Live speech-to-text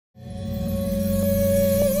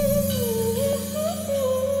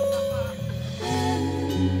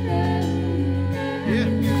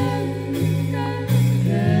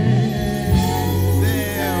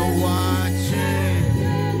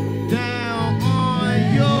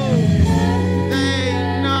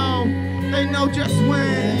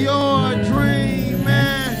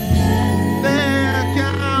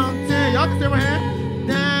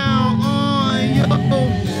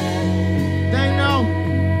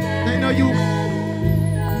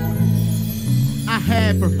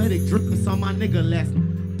had prophetic drips on my nigga last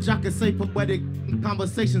night. I could say poetic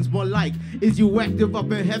conversations more like, is you active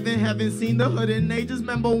up in heaven? Haven't seen the hood in ages.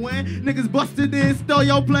 Remember when niggas busted in, stole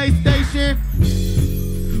your PlayStation?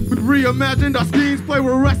 We reimagined our schemes, play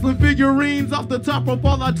with wrestling figurines off the top of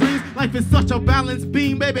all our dreams. Life is such a balanced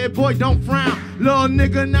beam, baby boy, don't frown. Little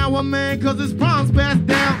nigga now a man, cause his prime's passed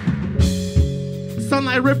down.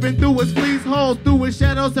 Sunlight ripping through his fleece, holes through his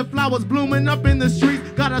shadows, and flowers blooming up in the streets.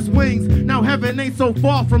 Got us wings, now heaven ain't so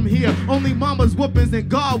far from here. Only mama's whoopings and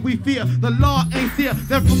God we fear. The law ain't there,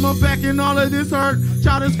 then from my back and all of this hurt.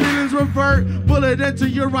 Childish feelings revert, bullet into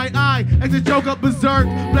your right eye, exit joke up berserk.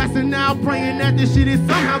 Blasting now, praying that this shit is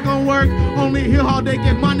somehow gonna work. Only hear how they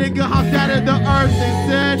get my nigga house out of the earth. They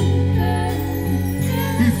said,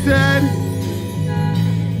 he said,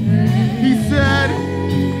 he said,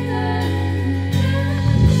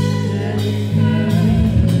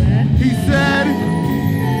 he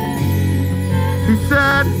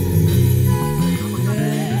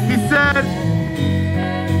said,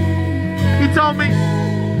 he told me,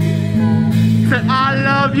 he said, I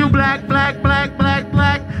love you, black, black, black, black,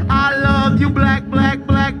 black. I love you, black, black,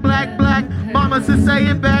 black, black, black. Mama said, say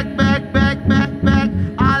it back, back, back, back, back.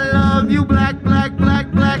 I love you, black, black, black,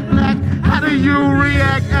 black, black. How do you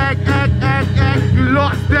react, act, act, act, act? You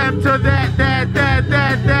lost them to that.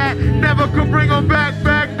 Never could bring them back,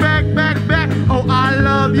 back, back, back, back. Oh, I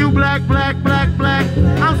love you, black, black, black, black.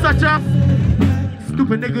 I'm such a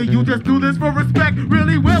stupid nigga, you just do this for respect.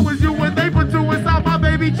 Really, where was you when they put you inside my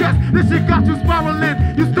baby chest? This shit got you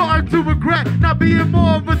spiraling. You starting to regret not being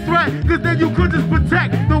more of a threat. Cause then you could just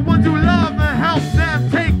protect the ones you love and help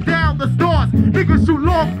them take down the stars. Niggas shoot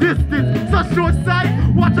long distance, such short sight.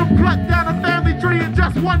 Watch them cut down a family tree in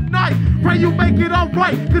just one night. Pray you make it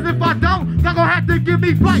alright, cause if I don't, y'all gon' have to give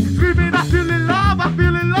me flight. Screaming, I feel in love, I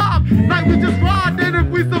feel in love. Like we just ride, then if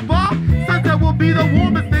we survive, sunset will be the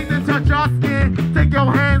warmest thing to touch our skin. Take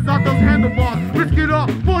your hands off those handlebars, risk it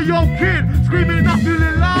up for your kid. Screaming, I feel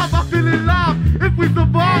in love, I feel in love. If we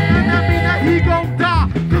survive, then that mean that he gon' die,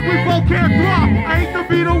 cause we both can't thrive. I hate to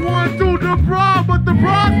be the one to deprive, but the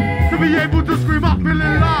prize to be able to scream, I feel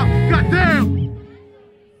in love. Goddamn.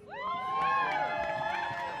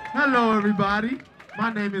 Hello everybody,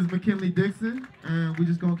 my name is McKinley Dixon, and we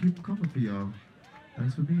just gonna keep them coming for y'all.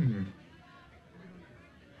 Thanks for being here.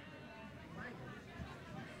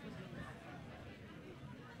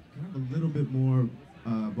 Can I have a little bit more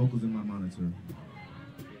vocals in my monitor?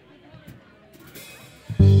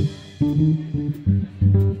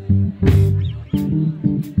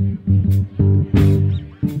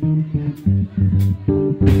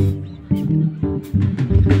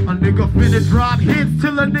 A nigga finna drop hits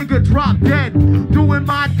till a nigga drop dead. Doing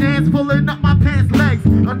my dance, pulling up my pants legs.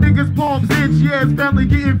 A nigga's palms itch, yeah, his family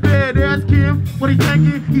getting fed. Ask him what he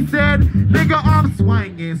thinking. He said, nigga, I'm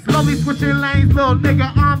swinging. Slowly switching lanes, little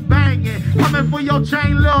nigga, I'm banging. Coming for your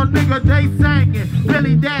chain, little nigga, they singing.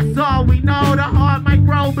 Really, that's all we know. The heart might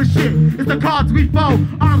grow, but shit, it's the cards we fold.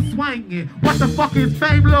 I'm swinging. What the fuck is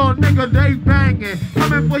fame, little nigga, they banging.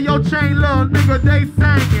 Coming for your chain, little nigga, they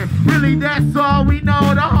singing. Really, that's all we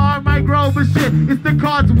know. The heart might grow, but shit, it's the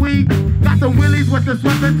cards we got. The willies with the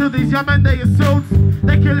swimming to these young men, they in suits.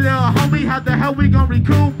 They kill little homie, how the hell we gon'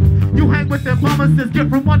 recoup? You hang with them mamas, just get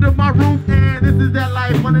from under my roof. And this is that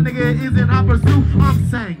life when a nigga is in hot pursuit. I'm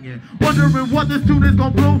singing, wondering what this tune is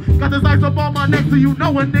gon' bloom. Got this ice up on my neck so you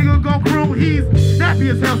know a nigga gon' crew. He's nappy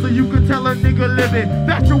as hell so you can tell a nigga living.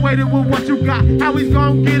 Infatuated with what you got, how he's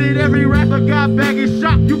gon' get it. Every rapper got baggage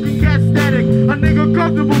shot, you can catch static. A nigga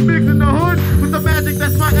comfortable mixing the hood with the magic,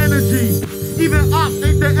 that's my energy. Even ops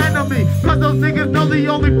ain't the enemy, cause those niggas know the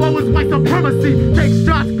only foe is white supremacy. Take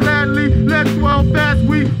shots gladly, let's 12 fast,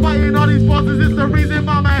 we fighting all these forces, it's the reason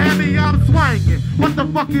mama had me, I'm swinging. What the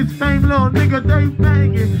fuck is fame, little nigga, they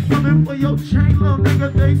banging. Coming for your chain, little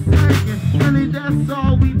nigga, they singing. Really, that's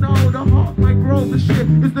all we know, the heart might grow, the shit,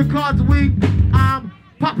 it's the cards we, I'm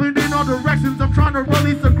popping in all directions, I'm trying to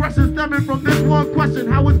release aggression stemming from this one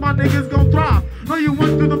question, how is my niggas gon' thrive? Know you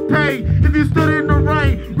went through the pain, if you stood in the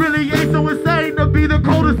rain, really ain't so insane to be the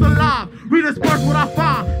coldest alive. Redisperse what I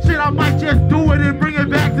find, shit I might just do it and bring it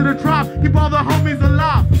back to the tribe. Keep all the homies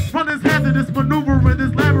alive, run this hazardous maneuvering,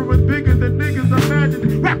 this labyrinth bigger than niggas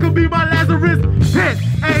imagine. Rap could be my Lazarus pit,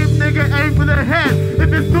 aim nigga, aim for the head. If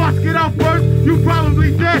his thoughts get out first, you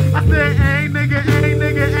probably dead. I said aim nigga,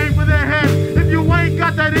 aim for the head. If you ain't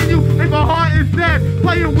got that in you, aim for heart instead.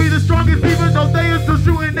 Playing we the strongest even though they are still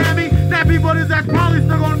shooting at me. Nappy but his ass probably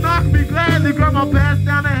still gonna knock me. Gladly grab my pants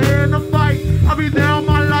down the head in the fight. I'll be there all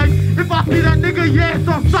my life. If I see that nigga, yeah, it's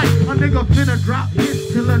on sight. A nigga finna drop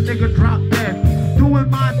hits till a nigga drop dead. Doing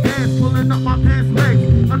my dance, pulling up my pants legs.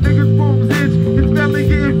 A nigga's boom's itch, his family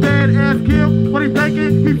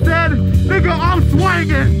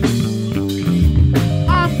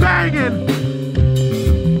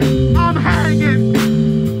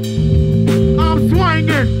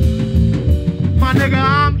nigga,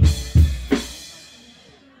 I'm...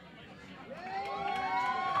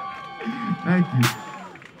 Thank you.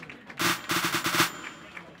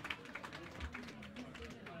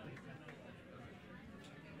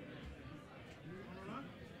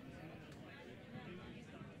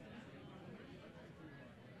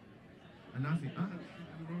 And I see, you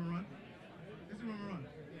wanna run? This is when we run.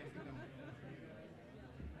 Yeah, sit down.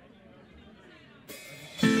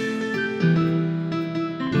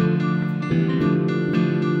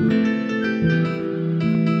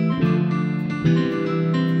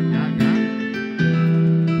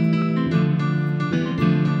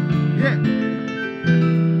 Yeah.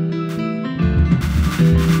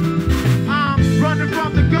 I'm running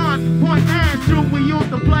from the gun, point and shoot. We used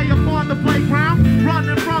to play upon the playground.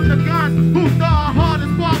 Running from the gun, who thought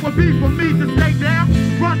hardest part would be for me to stay down?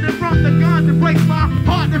 Running from the guns, it breaks my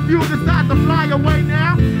heart if you decide to fly away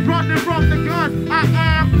now. Running from the guns,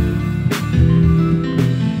 I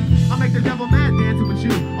make the devil mad dancing with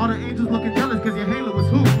you. All the angels looking jealous cause your halo is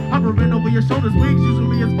who? Hovering over your shoulders, wings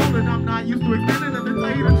usually is folded. I'm not used to extending them to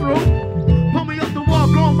tell you the truth. Pull me up the wall,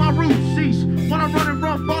 grow my roots, sheesh. When I'm running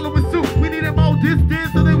from following suit, we needed more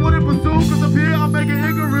distance so they wouldn't pursue. Cause up here I'm making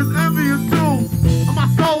ignorance envious too. Of my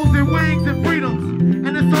souls and wings and freedoms.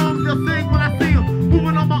 And the songs they'll sing when I see them.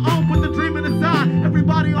 Moving on my own, put the dream in the side.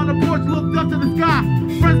 Everybody on the porch looked up to the sky.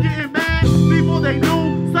 Friends getting mad before they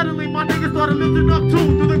knew. Suddenly my niggas started lifting up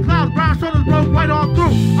too. Through the clouds, brown shoulders broke right on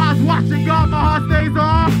through. I was watching God, my heart stays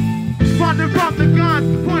on. Running from the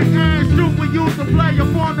guns, point and shoot. We used to play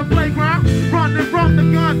upon the playground. Running from the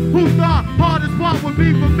guns, who thought hardest part would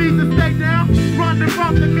be for me to stay down? Running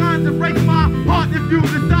from the guns, it breaks my heart if you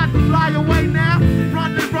decide to fly away now.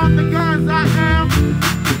 Running from the guns, I am.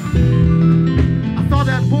 I saw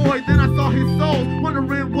that boy, then I saw his soul.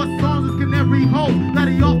 Wondering what songs his canary hold. Let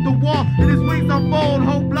he off the wall, and his wings unfold.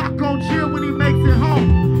 Whole block on cheer when he makes it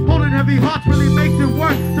home. Holding heavy hearts really makes it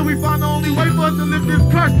worse. So we find the only way for us to live this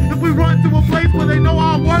curse. If we run to a place where they know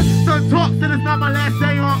our worth. Son talks that it's not my last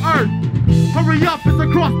day on earth. Hurry up, it's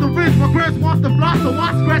across the ridge. My grass wants to fly, so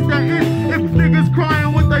I scratch that itch. If niggas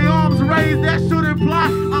crying with their arms raised, that should imply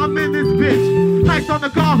I'm in this bitch. Nights on the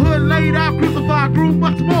car hood, laid out, crucified, grew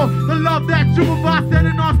much more. The love that you provide,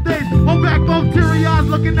 standing on stage. Hold back both teary eyes,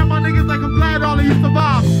 looking at my niggas like I'm glad all of you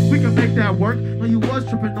survived. We can make that work. No, you was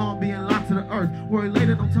tripping on being locked to the earth. Worry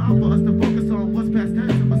later, no time for us to focus on what's past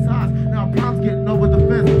tense. And besides, now problems getting over the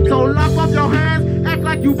fence. So lock up your hands, act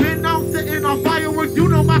like you been out sitting on fireworks. You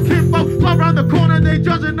know my kinfolk. Fly around the corner, they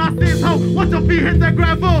judging our sins. Ho, once your feet hit that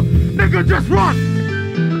gravel, nigga, just run.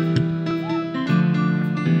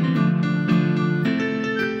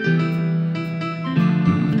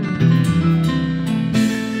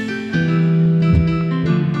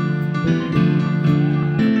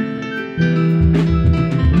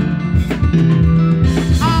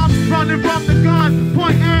 Running from the gun,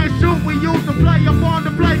 point and shoot. We used to play upon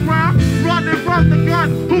the playground. Running from the gun,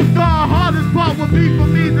 who thought hardest part would be for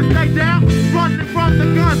me to stay down? Running from the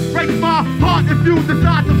gun, breaks my heart if you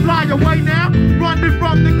decide to fly away now. Running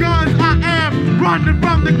from the guns, I am running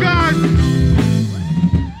from the guns.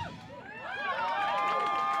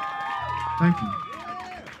 Thank you.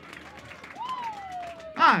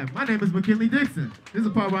 Hi, my name is McKinley Dixon. This is the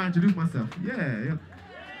part where I introduce myself. Yeah.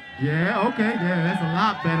 Yeah, okay, yeah, that's a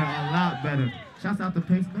lot better. Shouts out to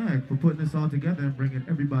Pace Mag for putting this all together and bringing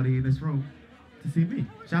everybody in this room to see me.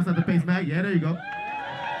 Shouts out to Pace Mag, yeah, there you go.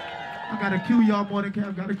 I gotta cue y'all more than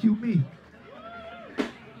Kev gotta cue me.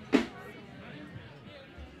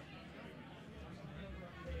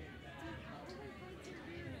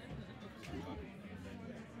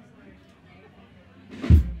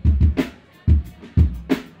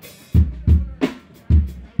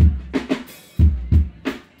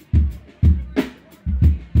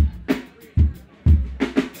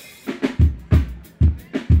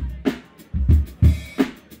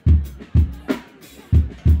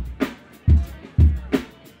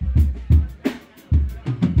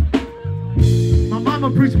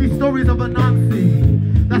 Preach me stories of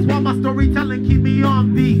Anansi. That's why my storytelling keep me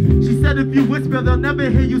on beat. She said if you whisper, they'll never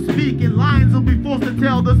hear you speak, and lions will be forced to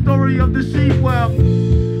tell the story of the sheep. Well,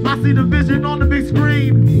 I see the vision on the big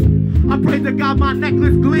screen. I pray to God my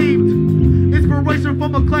necklace gleamed. Inspiration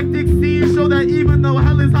from eclectic scenes show that even though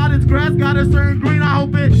hell is hot, its grass got a certain green. I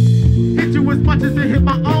hope it hit you as much as it hit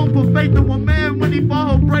my own. Put faith in one man when he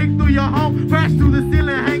fall, break through your home. Crash through the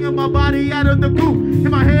ceiling, hanging my body out of the coop. And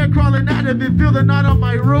my hair crawling out of it, feel the night on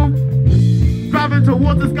my roof. Driving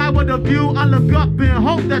towards the sky with a view, I look up and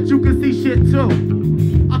hope that you can see shit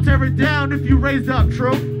too. I'll tear it down if you raise up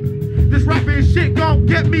true. This rapping shit gon'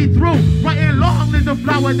 get me through. Writing long live the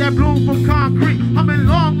flower that bloom from concrete. I'm in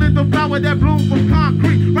long live the flower flower that blooms from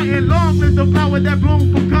concrete. Writing long live the flower that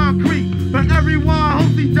blooms from concrete. For everyone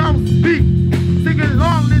hopes he don't speak. Singing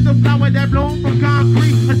long live the flower that blooms from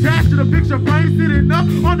concrete. Attached to the picture frame, sitting up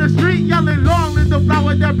on the street, yelling long live the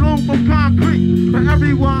flower that blooms from concrete. For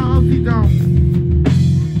everyone hopes he don't.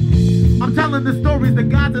 I'm telling the stories, the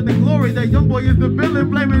gods and the glory. That young boy is the villain,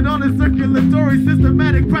 blaming on his circulatory.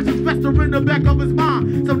 Systematic pressures fester in the back of his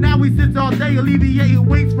mind. So now he sits all day alleviating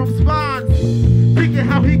wings from spines. Thinking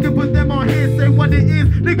how he can put them on his, say what it is.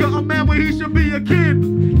 Nigga, a man where he should be a kid.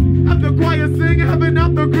 Have the choir sing heaven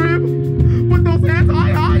out the crib. Put those hands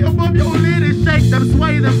high above your lid and shake them,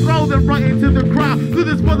 sway them, throw them right into the crowd. Do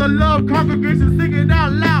this for the love congregation, singing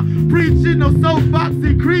out loud. Preaching no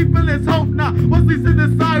soapboxy, creeping, let's hope not. Once he's in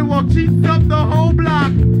the sidewalk, cheats up the whole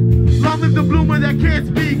block. Long live the bloomer that can't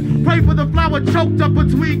speak. Pray for the flower choked up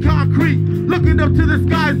between concrete. Looking up to the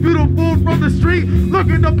skies, beautiful from the street.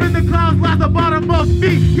 Looking up in the clouds, like the bottom of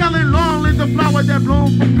feet. Yelling long live the flower that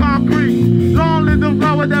blooms from concrete. Long live the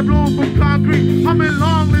flower that blooms from concrete. Humming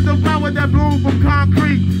long live the flower that blooms from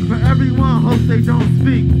concrete. For everyone hopes they don't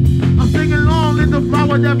speak. I'm singing long live the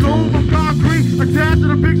flower that blooms from concrete. Attached to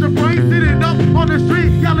the picture frame, sitting up on the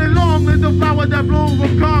street. Yelling long live the flower that blooms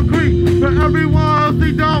from concrete. For everyone else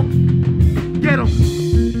they don't. Get 'em.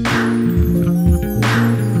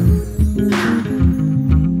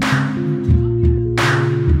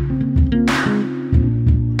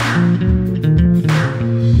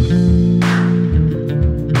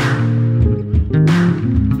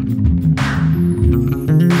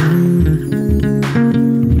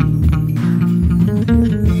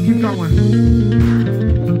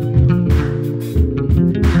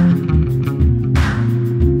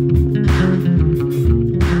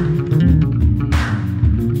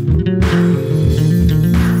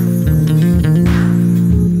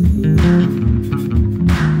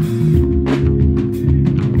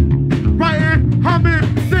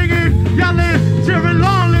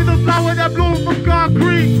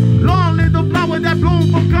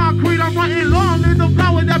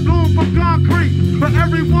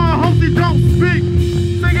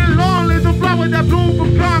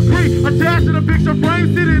 Attached to the picture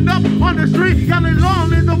frame, sitting up on the street, yelling long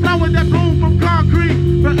live the flower that blooms from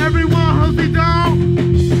concrete. For everyone hopes he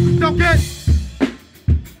don't get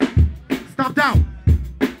stomped out.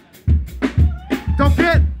 Don't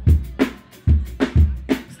get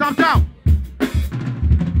stomped out.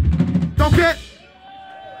 Don't get.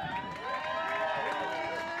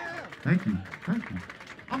 Thank you, thank you.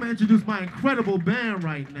 I'm gonna introduce my incredible band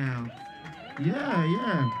right now.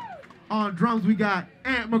 Yeah. On drums, we got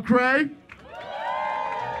Aunt McCrae.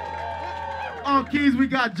 On keys, we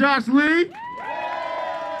got Josh Lee.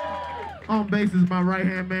 On bass is my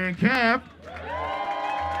right-hand man, Cav.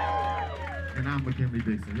 And I'm McKinley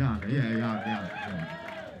Dixon. Y'all.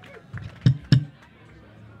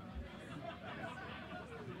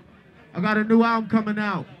 I got a new album coming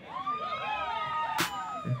out.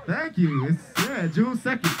 Thank you. It's June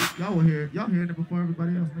 2nd. Y'all hearing it before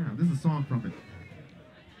everybody else now. This is a song from it.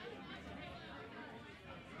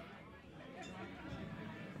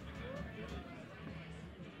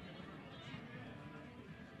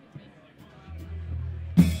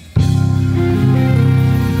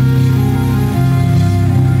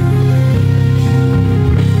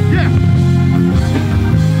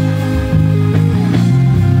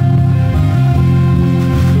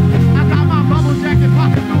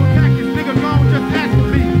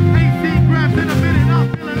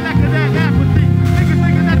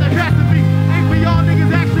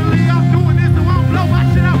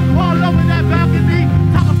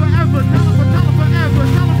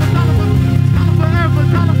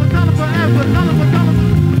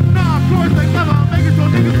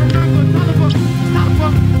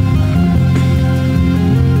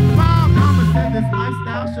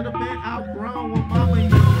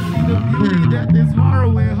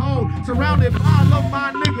 Surrounded by all of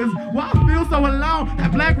my niggas, why I feel so alone.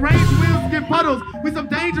 That black range wheels get puddles with some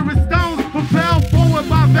dangerous stones. Propelled forward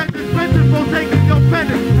by vectors, for taking your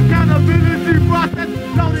pendant. Accountability process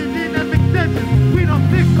loaded in as extensions. We don't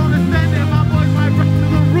fix on the standing, my boys right to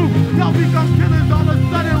the roof. Y'all become killers all of a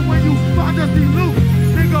sudden when you find us loot.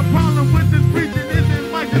 Nigga, problem with this preaching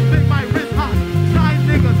isn't might just make my wrist hot. Shy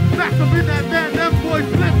niggas, back up in that van, them boys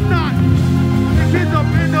slip not. The kids up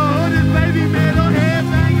in the hood is baby middle head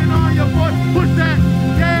banging on your boy. Push that,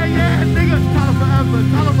 yeah, niggas. Tell forever,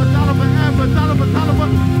 tell forever, tell forever.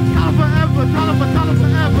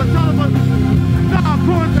 Nah, of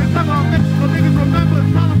course, they tell them, so niggas remember,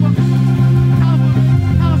 tell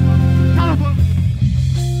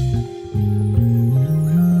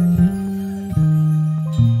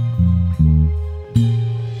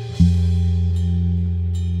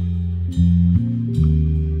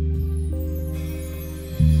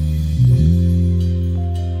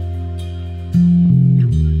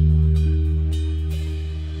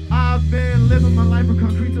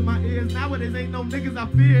Nowadays ain't no niggas I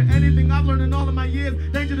fear. Anything I've learned in all of my years.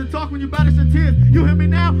 Danger to talk when you banish your tears. You hear me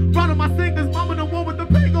now? Run on my singers. Mama the one with the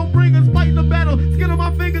pain gon' bring us. Fighting the battle. Skin on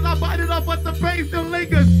my fingers. I bite it off, but the pain still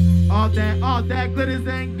lingers. All that glitters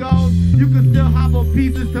ain't gold. You can still hobble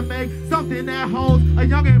pieces to make something that holds a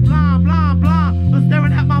youngin' blind, but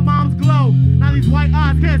staring at my mom's glow. Now these white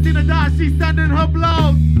eyes can't see the dot, she's sending her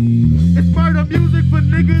blows. It's murder music for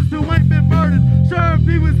niggas who ain't been murdered. Sure, if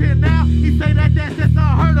he was here now, he'd say that that's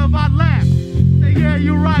unheard of. I'd laugh. Say, yeah,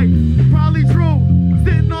 you're right, probably true.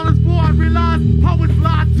 Sitting on his floor, I realize poets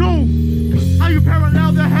lie too. How you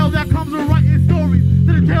parallel the hell that comes with writing stories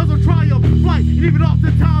to the tales of triumph, flight, and even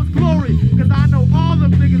oftentimes glory. Cause I know all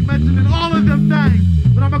them niggas mentioning all of them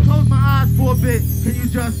things. But I'ma close my eyes for a bit. Can you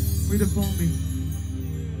just read it for me?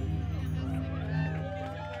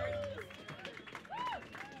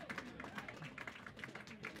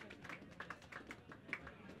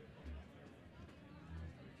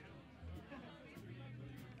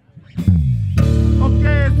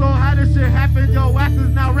 Okay, so how this shit happen? Yo, ass is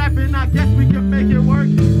now rapping, I guess we can make it work.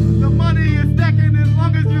 The money is stacking as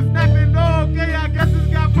long as you snapping. Okay, I guess it's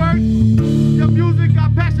got perks. Your music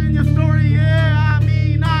got passion, your story, yeah, I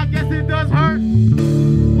mean, I guess it does hurt.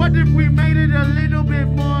 What if we made it a little bit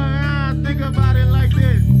more? Think about it like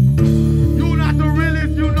this. You not the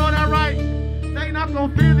realest, you know that right? They not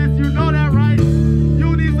gon' feel this, you know that right?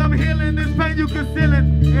 You need some healing, this pain you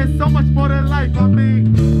concealing. It's so much more than life, I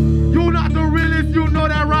mean. You not the realest, you know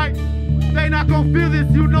that right? They not gon' feel this,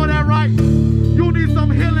 you know that right? You need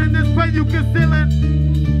some healing, this pain you concealing.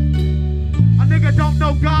 A nigga don't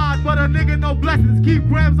know God, but a nigga know blessings. Keep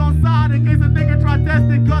grams on side in case a nigga try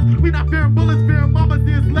testing. Cause we not fearing bullets, fearing mamas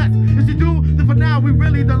is less. If she do, then for now we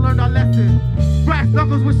really done learned our lesson. Brass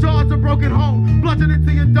knuckles with shards of broken home. Bludgeon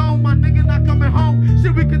into your dome, my nigga not coming home.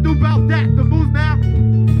 Shit we can do about that, the moves now.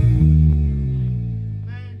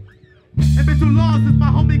 It been too long since my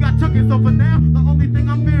homie got tooken. So for now, the only thing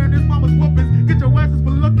I'm fearing is mama's whoopings. Get your asses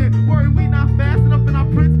for looking. Worry we not fast enough in our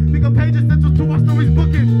prints. Bigger pages central to our stories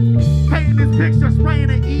booking. Painting this picture, spraying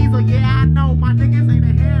the easel. Yeah, I know my niggas ain't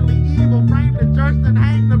inherently evil. Frame the church and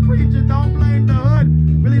hang the preacher. Don't blame the hood.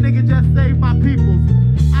 Really nigga just save my peoples.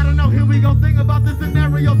 I don't know, here we go. Think about this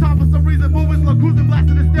scenario. Time for some reason moving slow, cruising,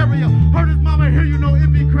 blasting the stereo. Heard his mama here, you know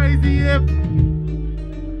it'd be crazy if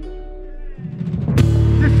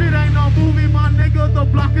this shit ain't no movie, my nigga. The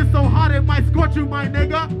block is so hot it might scorch you, my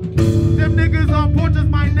nigga. Them niggas on porches,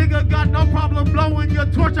 my nigga. Got no problem blowing your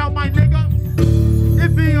torch out, my nigga.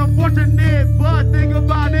 It be unfortunate, but think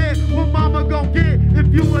about it. What mama gon' get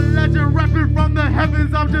if you a legend rapping from the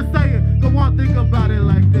heavens? I'm just saying. Go on, think about it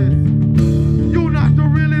like this. You not the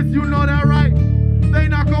realest, you know that right? They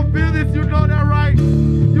not gon' feel this, you know that right?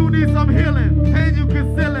 You need some healing, pain you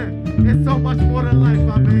concealing. It's so much more than life,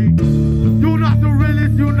 I mean. You not the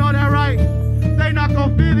realest, you know that right? They not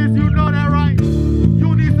gon' feel this, you know that right?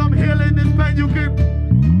 You need some healing, this pain you can.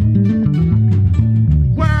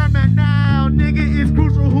 Where I'm at now, nigga, it's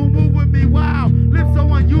crucial who move with me, wow. Live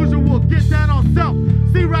so unusual, get down on self.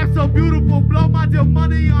 See rap so beautiful, blow my deal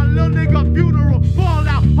money on little nigga funeral. Fall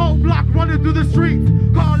out, whole block running through the streets.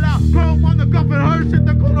 Call out, chrome on the cuff and her shit,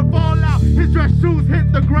 the corner fall out. His dress shoes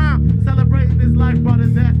hit the ground. Celebrating his life, brought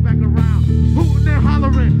his ass back around. Hooting and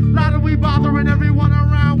hollering, louder we bothering everyone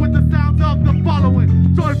around with the sounds of the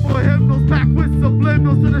following. Joyful hymnals packed with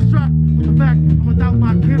subliminals to the strap. With the fact I'm without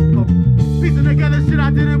my kinfolk. Piecing together shit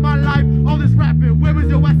I did in my life. All this rapping, where was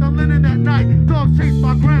your ass on linen that night? Dogs chase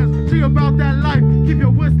my grams, she about that life. Keep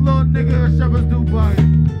your whistle, little nigga, Shepherds Dubai.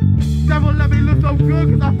 Never let me look so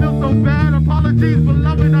good cause I feel so bad. Apologies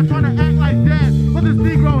beloved, I'm trying to act like that. But this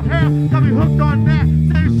Negro hair got me hooked on that.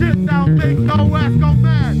 Same shit now, make no ass go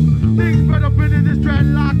mad. Things spread up into this dread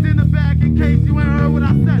locked in the bag in case you ain't heard what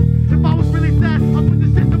I said. If I was really sad, I'd put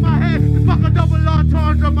this shit to my head. This fuck a double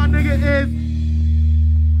entendre, my nigga is.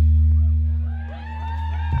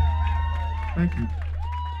 Thank you.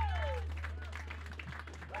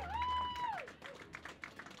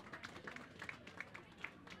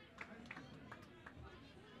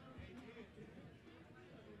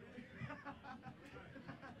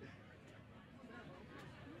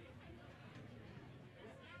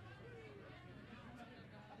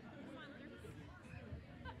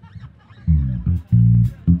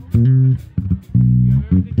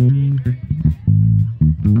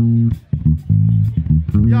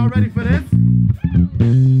 Y'all ready for this?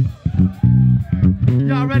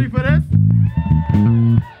 Y'all ready for this?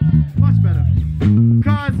 Much better.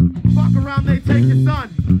 Cause fuck around, they take your son.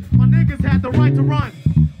 My niggas had the right to run.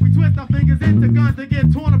 We twist our fingers into guns, they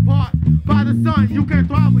get torn apart by the sun. You can't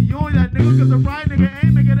thrive when you only that nigga, cause the right nigga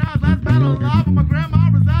ain't make it out. Last battle alive with my grandma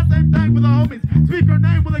resides, same thing for the homies. Speak her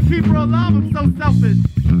name with a to keep her alive, I'm so selfish.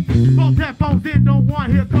 Both headphones in, don't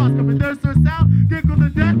want hear cars coming. There's her sound, giggle to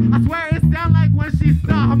death. I swear it sound like when she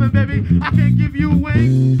start humming, baby. I can't give you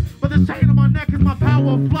wings, but the chain on my neck is my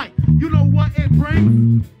power of flight. You know what it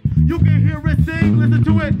brings? You can hear it sing, listen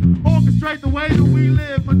to it, orchestrate the way that we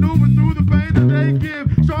live, maneuver through the pain that they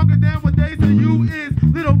give. Stronger than what they say you is.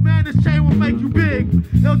 Little man, this chain will make you big.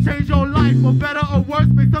 It'll change your life for better or worse.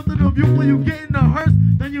 Make something of you when you get in a hearse.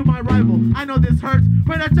 Then you my rival. I know this hurts.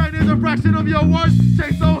 Pray that chain is a fraction of your worth.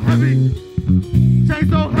 Chain so heavy. Chain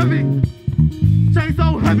so heavy. Chain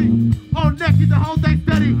so heavy. On neck, keep the whole thing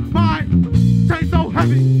steady. My chain so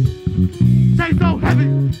heavy. Chain so heavy.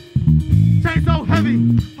 Chain so heavy.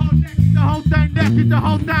 On neck, keep the whole thing. Neck, keep the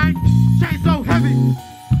whole thing. Chain so heavy.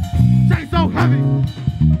 Chain so heavy.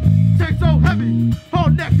 Chain so heavy.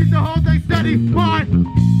 Hold neck, keep the whole thing steady. My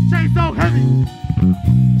chain so heavy.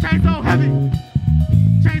 Chain so heavy.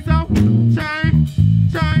 Chain so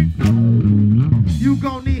chain. You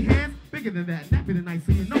gon' need hands bigger than that. Nappy tonight,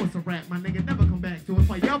 so you know it's a rap. My nigga never come back to it.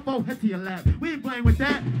 Fight your foe, head to your lap. We ain't playing with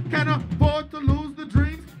that. Can't afford to lose the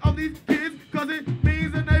dreams of these kids, cause it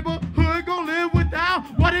means the neighborhood gon' live without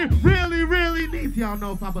what it really, really needs. Y'all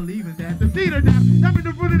know if I believe in that. The seed of that in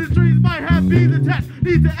the front of the trees might have bees attached.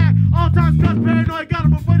 Need to act all times cause paranoid. Got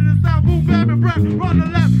them afraid of the sound. Boom, bam, and breath. Run the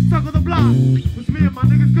left, circle the block. It's me and my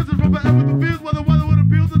niggas, cause it's from forever the fields. Whether weather would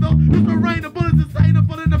appeal to those. It's the rain, the bullets insane. I'm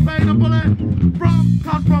pulling the pain, I'm pulling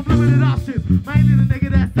comes from limited options. Mainly the nigga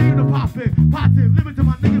that seem to pop it. Positive, limited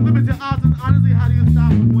my niggas, limited options. Honestly, how do you stop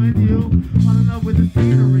them when you fall in love with the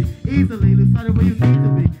scenery? Easily, lose sight of where you need to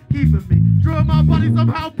be. Keeping me, drawing my body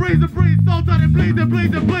somehow breathes and breathes. So tight it bleeds and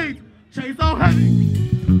bleeds and bleeds. Chain so heavy.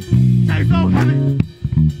 Chain so heavy.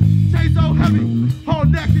 Chain so heavy.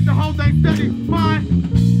 Hold neck, keep the whole thing steady. Mine.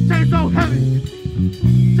 Chain so heavy.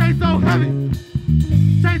 Chain so heavy.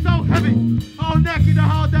 Chain so heavy. Hold neck, keep the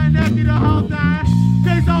whole thing, neck, keep the whole thing.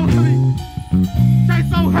 Chain so heavy. Chain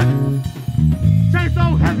so heavy. Chain so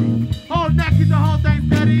heavy. Hold neck, keep the whole thing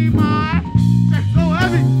steady. Mine. Chain so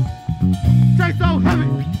heavy. Chain so heavy.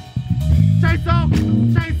 Chain so,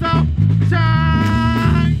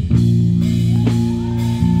 chain.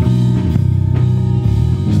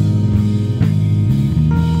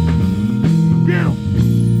 Get 'em.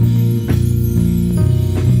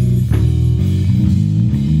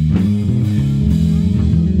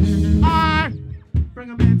 I bring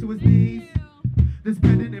a man to his knees. This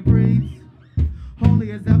pendant it breathes.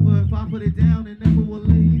 Holy as ever, if I put it down, it never will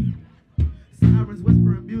leave. Sirens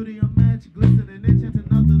whispering beauty, a magic glistening, enchanting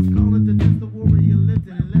others. Call it the dance, the warrior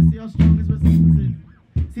lifting. And let's see how strong his resistance is.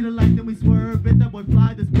 See the light, then we swerve. Bet that boy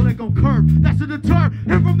fly, this bullet gon' curve. That should deter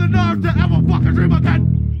him from the nerve to ever fucking dream again.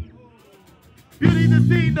 Beauty the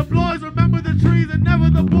scene, the boys remember the trees, and never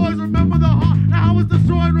the boys remember the heart. Now how it's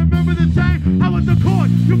destroyed, remember the chain, how it's the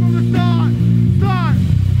cord. You from the start,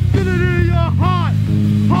 feel it in your heart.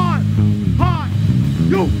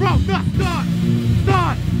 You from the start,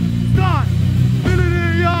 feel it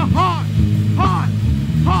in your heart.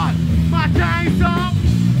 My chain's up,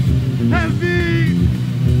 heavy,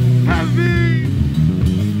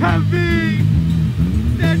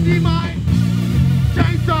 steady my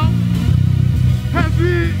chain's up,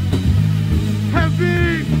 heavy,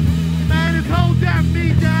 man it's holding me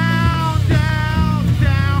down,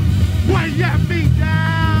 weighing me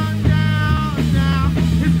down,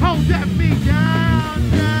 it's holding me down,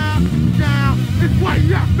 it's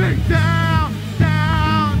weighing me down.